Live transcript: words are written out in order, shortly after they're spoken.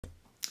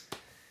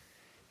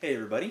Hey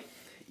everybody,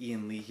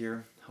 Ian Lee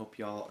here. Hope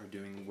y'all are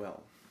doing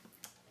well.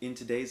 In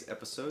today's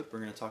episode, we're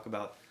going to talk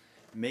about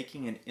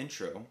making an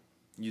intro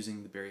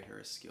using the Barry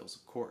Harris Scales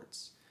of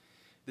Chords.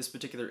 This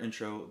particular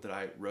intro that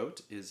I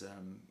wrote is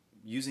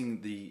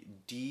using the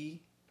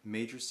D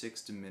major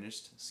 6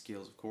 diminished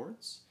scales of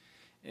chords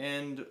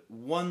and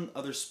one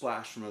other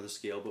splash from another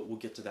scale, but we'll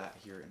get to that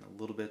here in a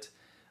little bit.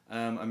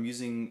 I'm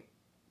using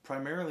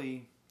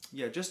primarily,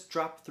 just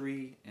drop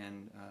 3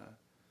 and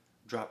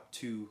drop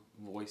 2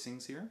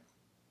 voicings here.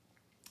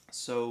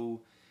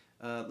 So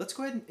let's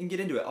go ahead and get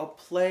into it. I'll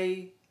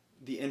play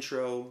the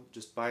intro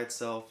just by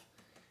itself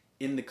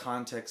in the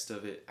context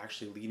of it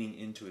actually leading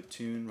into a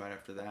tune right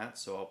after that.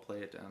 So I'll play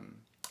it,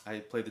 I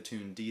play the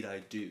tune Deed I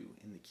Do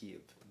in the key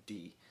of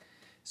D.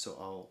 So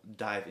I'll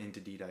dive into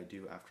Deed I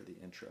Do after the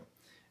intro.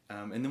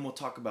 And then we'll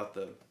talk about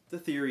the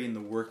theory and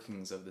the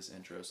workings of this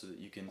intro so that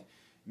you can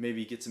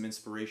maybe get some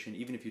inspiration.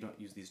 Even if you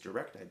don't use these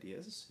direct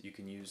ideas, you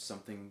can use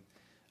something,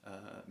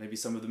 maybe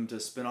some of them to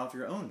spin off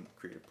your own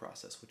creative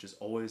process, which is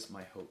always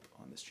my hope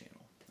on this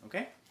channel.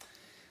 Okay?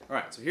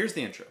 Alright, so here's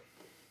the intro.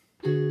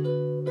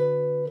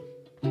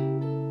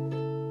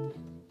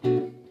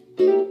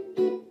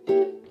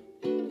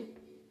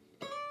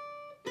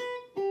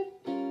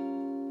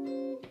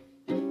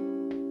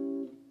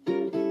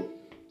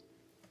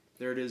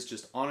 There it is,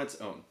 just on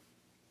its own.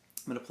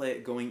 I'm going to play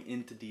it going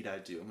into Deed I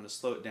Do. I'm going to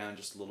slow it down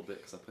just a little bit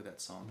because I play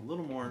that song a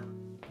little more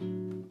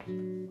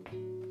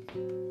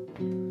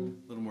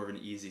of an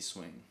easy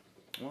swing.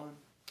 1,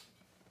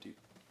 2,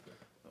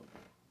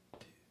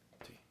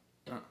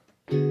 1,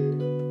 2, 3.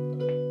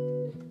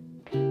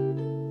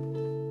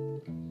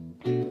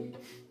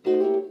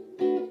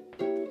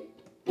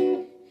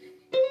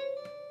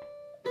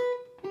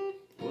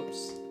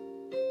 Whoops.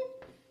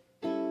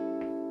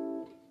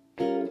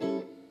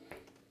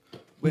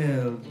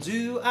 Well,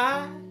 do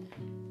I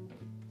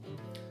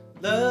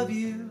love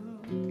you?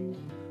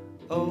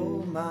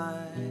 Oh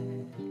my,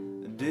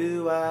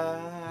 do I,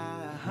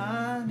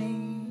 honey?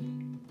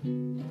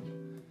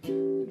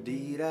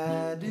 Deed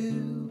I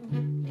do?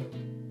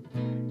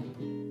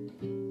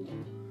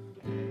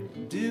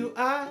 Do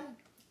I?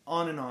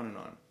 On and on and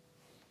on.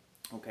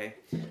 Okay,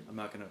 I'm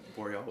not gonna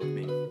bore y'all with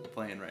me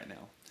playing right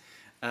now.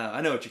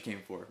 I know what you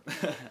came for.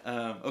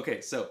 Okay,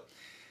 so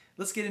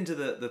let's get into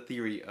the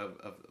theory of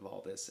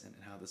all this and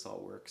how this all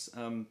works.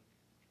 You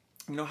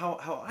know,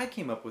 how I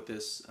came up with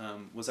this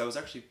was I was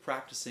actually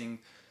practicing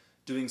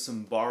doing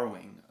some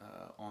borrowing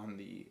on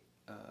the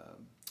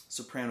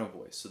soprano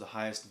voice, so the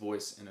highest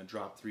voice in a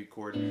drop 3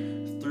 chord,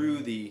 through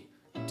the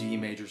D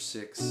major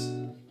 6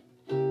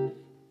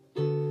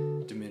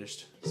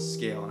 diminished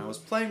scale. And I was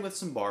playing with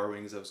some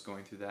borrowings, I was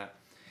going through that.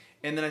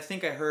 And then I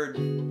think I heard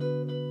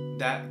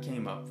that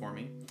came up for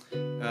me,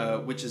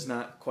 which is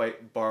not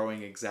quite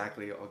borrowing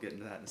exactly. I'll get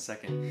into that in a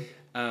second.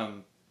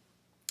 And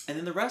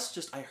then the rest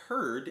just I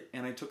heard,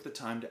 and I took the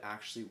time to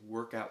actually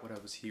work out what I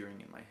was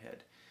hearing in my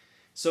head.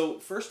 So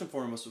first and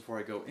foremost, before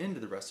I go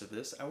into the rest of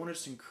this, I want to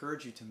just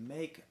encourage you to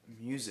make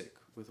music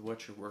with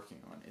what you're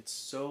working on. It's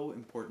so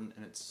important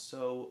and it's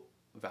so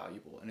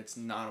valuable, and it's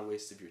not a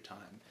waste of your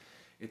time.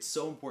 It's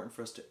so important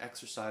for us to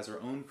exercise our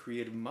own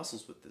creative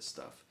muscles with this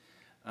stuff.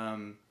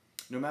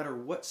 No matter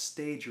what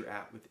stage you're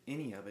at with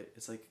any of it,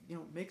 it's like, you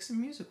know, make some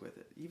music with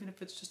it. Even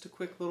if it's just a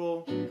quick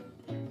little...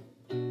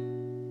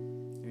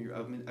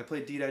 I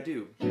played Deed I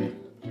Do. You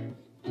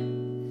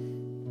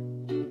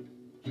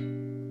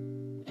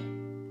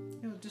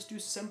know, just do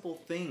simple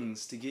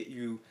things to get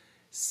you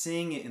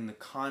sing it in the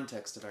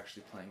context of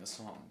actually playing a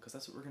song, because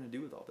that's what we're going to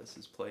do with all this,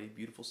 is play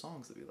beautiful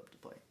songs that we love to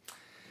play.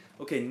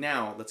 Okay,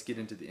 now let's get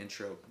into the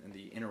intro and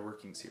the inner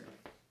workings here.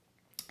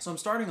 So I'm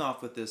starting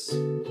off with this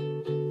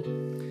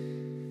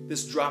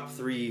drop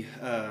 3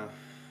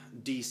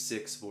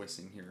 D6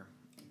 voicing here,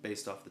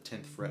 based off the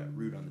 10th fret,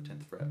 root on the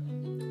 10th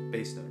fret,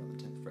 bass note on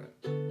the 10th fret.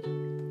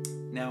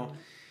 Now,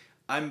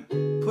 I'm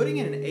putting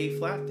in an A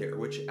flat there,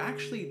 which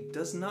actually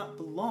does not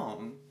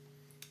belong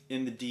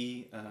in the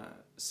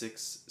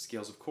D6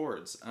 scales of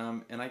chords.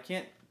 And I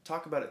can't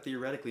talk about it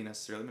theoretically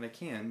necessarily, I mean I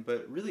can,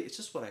 but really it's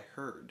just what I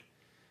heard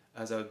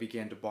as I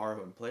began to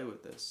borrow and play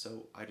with this.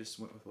 So I just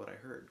went with what I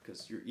heard,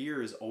 because your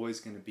ear is always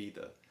going to be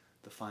the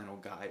final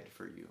guide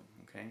for you,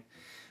 okay?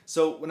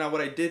 So now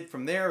what I did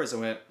from there is I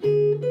went...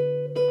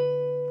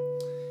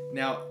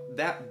 Now,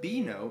 that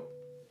B note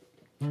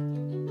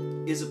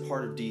is a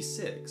part of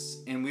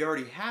D6, and we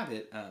already have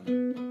it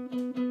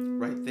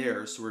right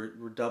there, so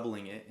we're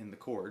doubling it in the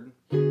chord.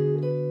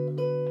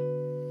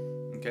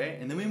 Okay,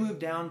 and then we move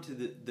down to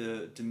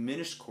the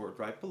diminished chord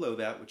right below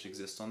that, which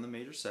exists on the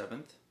major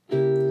 7th.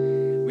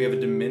 We have a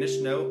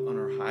diminished note on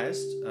our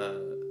highest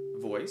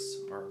voice,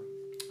 our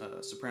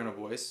soprano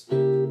voice,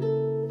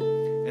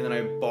 and then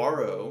I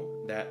borrow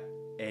that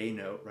A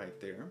note right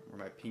there, where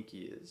my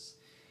pinky is.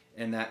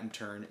 And that in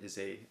turn is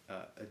a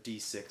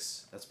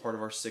D6. That's part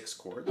of our 6th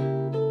chord.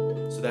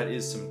 So that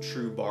is some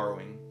true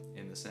borrowing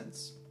in the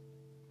sense.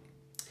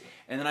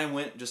 And then I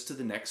went just to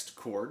the next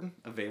chord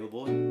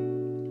available,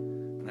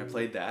 and I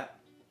played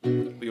that.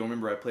 But you'll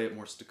remember I play it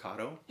more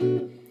staccato,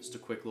 just a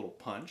quick little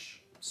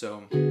punch.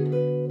 So,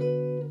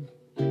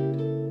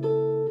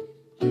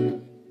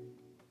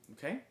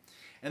 okay.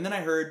 And then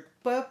I heard,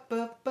 ba,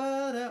 ba,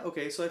 ba, da.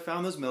 Okay, so I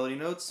found those melody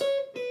notes.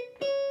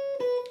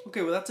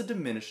 Okay, well that's a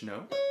diminished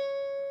note.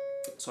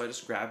 So I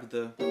just grabbed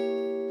the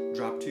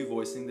drop 2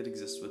 voicing that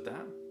exists with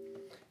that.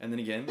 And then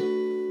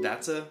again,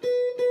 that's a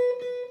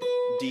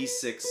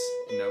D6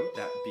 note,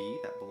 that B,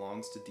 that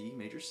belongs to D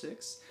major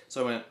 6.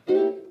 So I went,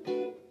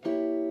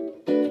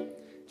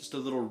 just a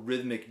little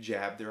rhythmic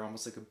jab there,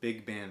 almost like a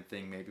big band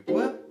thing maybe.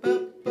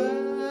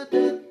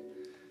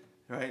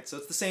 Right, so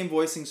it's the same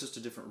voicing, it's just a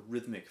different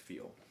rhythmic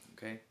feel,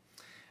 okay?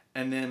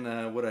 And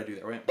then what did I do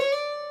there? I went,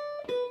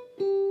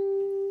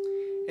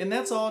 and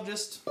that's all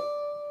just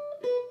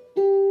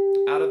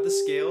out of the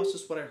scale. It's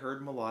just what I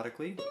heard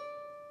melodically.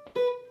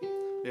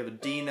 We have a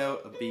D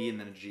note, a B, and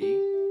then a G.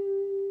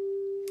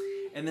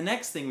 And the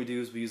next thing we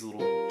do is we use a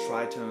little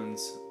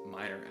tritones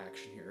minor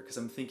action here, because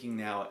I'm thinking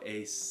now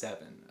A7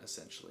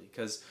 essentially,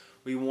 because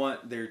we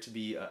want there to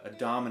be a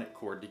dominant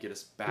chord to get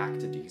us back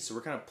to D. So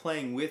we're kind of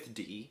playing with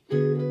D.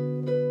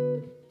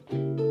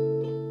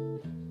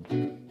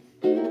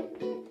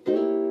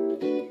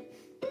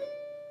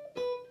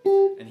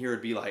 And here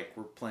it'd be like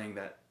we're playing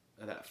that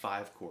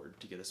 5 chord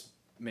to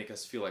make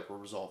us feel like we're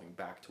resolving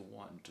back to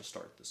 1 to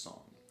start the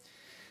song.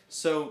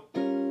 So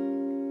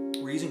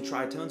we're using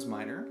tritones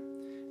minor.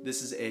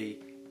 This is a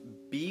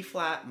B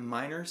flat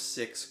minor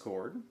 6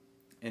 chord,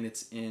 and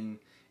it's in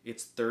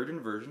its 3rd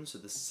inversion, so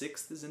the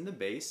 6th is in the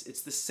bass.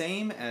 It's the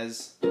same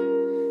as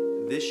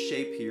this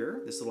shape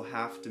here, this little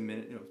half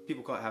diminished,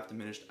 people call it half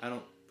diminished. I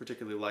don't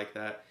particularly like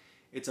that.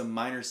 It's a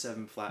minor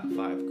 7 flat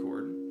 5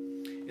 chord.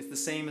 It's the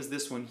same as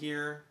this one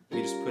here.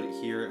 We just put it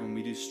here, and when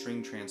we do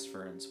string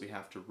transference, we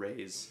have to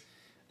raise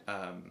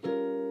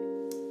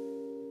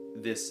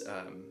this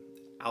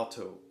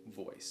alto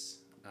voice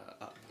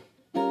up.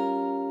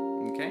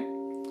 Okay?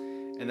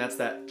 And that's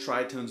that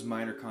tritones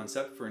minor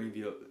concept for any of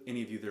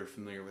you that are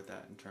familiar with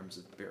that in terms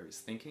of Barry's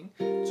thinking.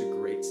 It's a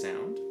great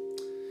sound.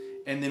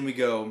 And then we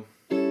go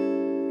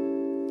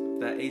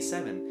that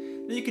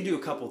A7. Then you could do a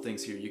couple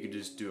things here. You could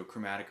just do a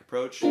chromatic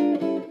approach,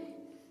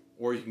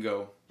 or you can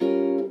go,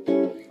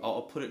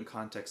 I'll put it in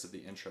context of the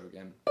intro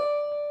again.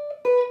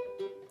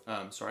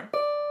 Sorry.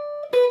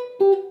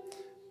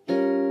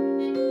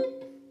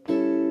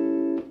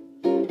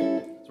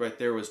 Right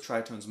there was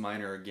tritones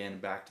minor again,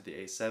 back to the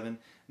A7.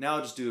 Now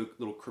I'll just do a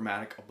little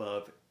chromatic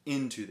above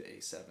into the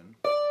A7.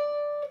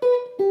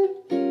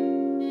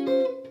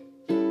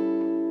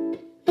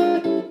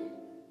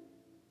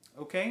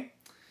 Okay?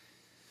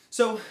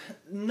 So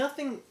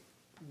nothing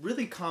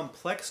really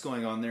complex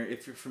going on there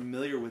if you're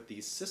familiar with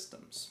these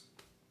systems.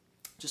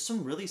 Just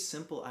some really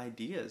simple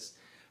ideas.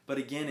 But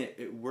again,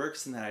 it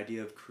works in that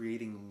idea of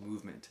creating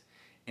movement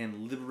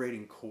and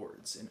liberating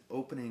chords and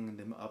opening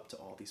them up to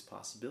all these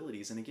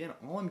possibilities. And again,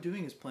 all I'm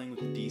doing is playing with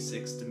the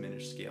D6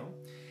 diminished scale,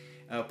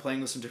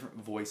 playing with some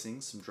different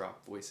voicings, some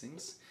drop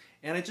voicings,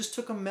 and I just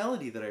took a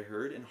melody that I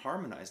heard and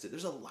harmonized it.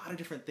 There's a lot of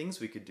different things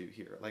we could do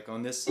here. Like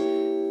on this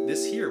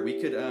here,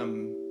 we could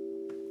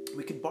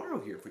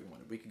borrow here if we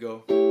wanted.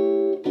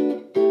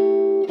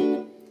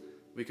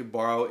 We could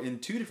borrow in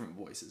 2 different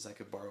voices. I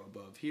could borrow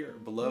above here,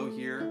 below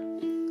here,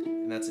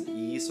 and that's an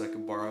E, so I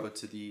could borrow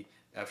to the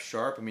F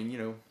sharp. I mean,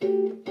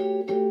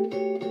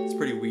 it's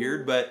pretty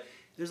weird, but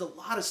there's a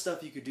lot of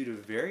stuff you could do to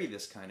vary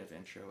this kind of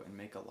intro and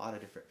make a lot of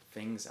different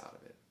things out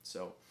of it.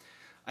 So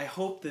I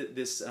hope that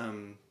this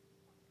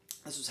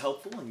was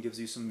helpful and gives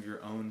you some of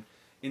your own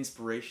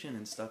inspiration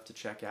and stuff to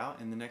check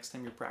out. And the next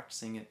time you're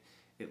practicing it,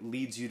 it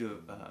leads you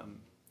to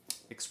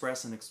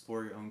express and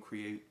explore your own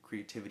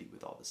creativity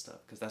with all this stuff,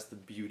 because that's the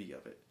beauty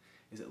of it,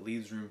 is it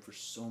leaves room for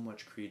so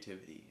much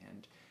creativity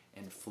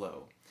and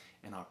flow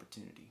and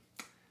opportunity.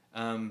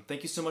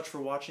 Thank you so much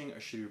for watching. I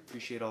should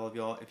appreciate all of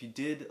y'all. If you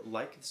did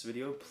like this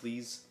video,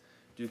 please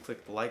do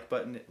click the like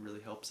button. It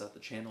really helps out the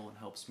channel and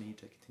helps me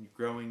to continue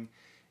growing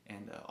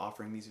and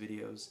offering these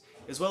videos,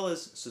 as well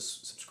as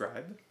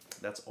subscribe.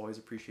 That's always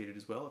appreciated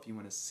as well if you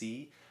want to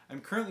see.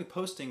 I'm currently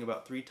posting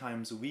about 3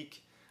 times a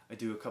week. I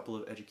do a couple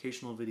of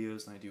educational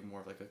videos, and I do more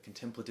of like a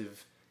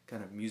contemplative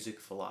kind of music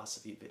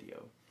philosophy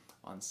video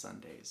on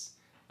Sundays.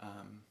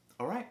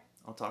 All right,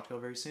 I'll talk to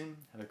y'all very soon.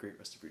 Have a great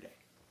rest of your day.